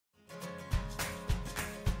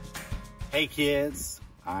Hey kids,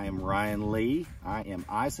 I am Ryan Lee. I am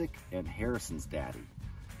Isaac and Harrison's daddy,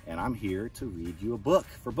 and I'm here to read you a book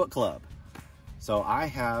for book club. So I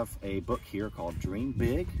have a book here called Dream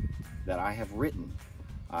Big that I have written.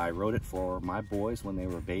 I wrote it for my boys when they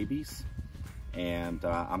were babies, and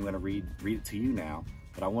I'm going to read it to you now,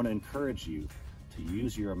 but I want to encourage you to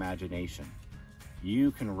use your imagination.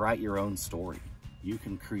 You can write your own story. You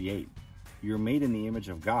can create. You're made in the image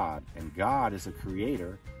of God, and God is a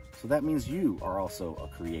creator. So that means you are also a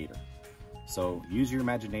creator. So use your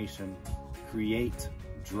imagination, create,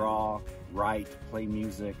 draw, write, play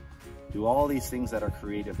music, do all these things that are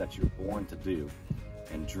creative that you're born to do,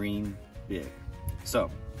 and dream big.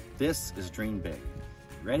 So this is Dream Big.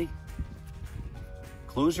 Ready?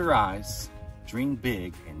 Close your eyes, dream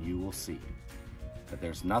big, and you will see that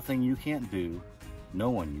there's nothing you can't do,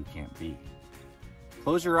 no one you can't be.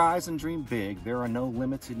 Close your eyes and dream big. There are no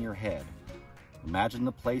limits in your head. Imagine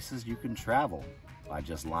the places you can travel by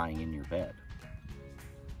just lying in your bed.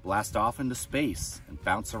 Blast off into space and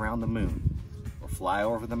bounce around the moon, or fly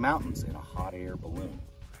over the mountains in a hot air balloon.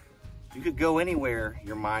 You could go anywhere,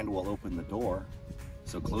 your mind will open the door.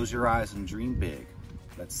 So close your eyes and dream big.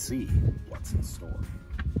 Let's see what's in store.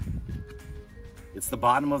 It's the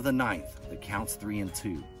bottom of the ninth, the count's 3 and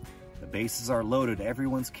 2. The bases are loaded,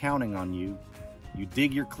 everyone's counting on you. You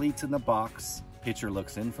dig your cleats in the box, pitcher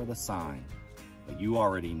looks in for the sign. But you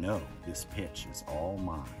already know this pitch is all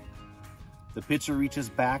mine. The pitcher reaches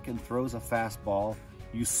back and throws a fastball.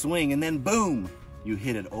 You swing and then boom, you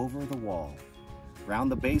hit it over the wall.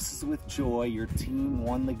 Round the bases with joy, your team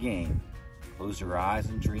won the game. Close your eyes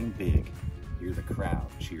and dream big. Hear the crowd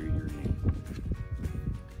cheer your name.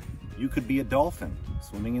 You could be a dolphin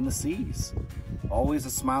swimming in the seas. Always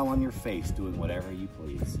a smile on your face, doing whatever you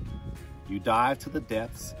please. You dive to the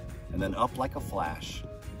depths and then up like a flash,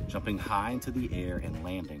 jumping high into the air and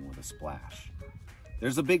landing with a splash.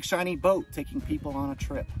 There's a big shiny boat taking people on a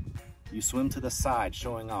trip. You swim to the side,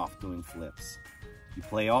 showing off, doing flips. You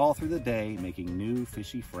play all through the day, making new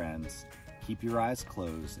fishy friends. Keep your eyes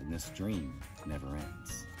closed and this dream never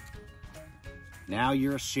ends. Now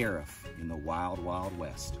you're a sheriff in the wild, wild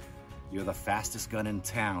west. You're the fastest gun in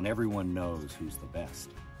town, everyone knows who's the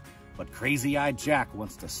best. But Crazy-Eyed Jack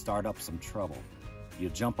wants to start up some trouble. You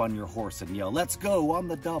jump on your horse and yell, "Let's go on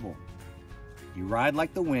the double." You ride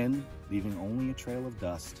like the wind, leaving only a trail of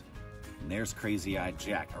dust. And there's Crazy-Eyed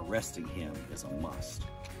Jack, arresting him is a must.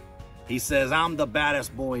 He says, "I'm the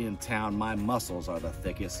baddest boy in town, my muscles are the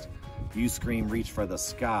thickest." You scream, "Reach for the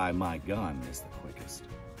sky, my gun is the quickest."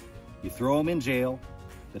 You throw him in jail,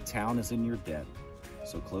 the town is in your debt.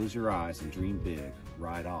 So close your eyes and dream big,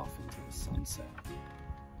 ride off into the sunset.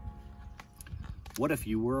 What if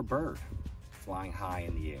you were a bird? Flying high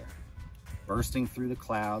in the air, bursting through the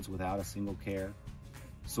clouds without a single care.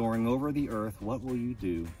 Soaring over the earth, what will you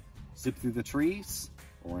do? Zip through the trees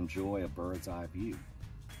or enjoy a bird's eye view?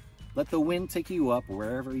 Let the wind take you up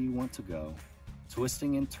wherever you want to go,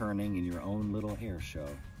 twisting and turning in your own little air show.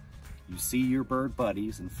 You see your bird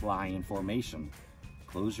buddies and fly in formation.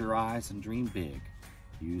 Close your eyes and dream big.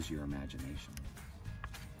 Use your imagination.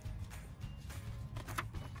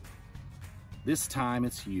 This time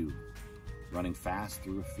it's you, running fast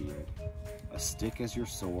through a field, a stick as your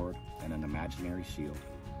sword and an imaginary shield.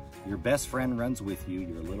 Your best friend runs with you,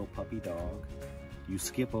 your little puppy dog. You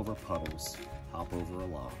skip over puddles, hop over a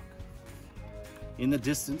log. In the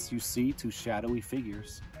distance, you see 2 shadowy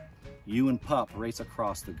figures. You and Pup race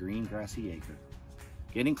across the green grassy acre.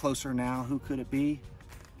 Getting closer now, who could it be?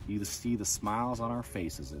 You see the smiles on our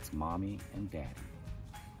faces, it's Mommy and Daddy.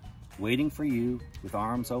 Waiting for you with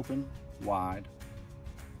arms open wide.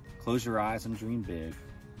 Close your eyes and dream big,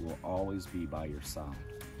 we'll always be by your side.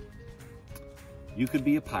 You could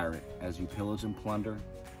be a pirate as you pillage and plunder,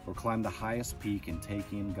 or climb the highest peak and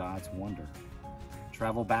take in God's wonder.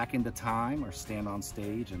 Travel back into time or stand on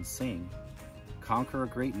stage and sing. Conquer a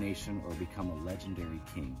great nation or become a legendary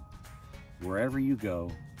king. Wherever you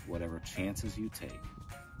go, whatever chances you take,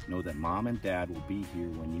 know that Mom and Dad will be here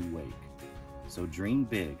when you wake. So dream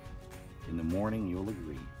big. In the morning you'll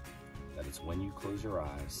agree that it's when you close your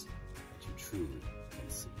eyes that you truly can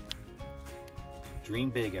see. Dream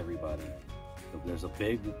big, everybody. There's a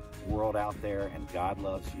big world out there and God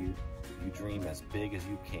loves you. You dream as big as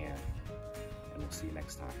you can. And we'll see you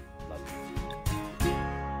next time. Love you.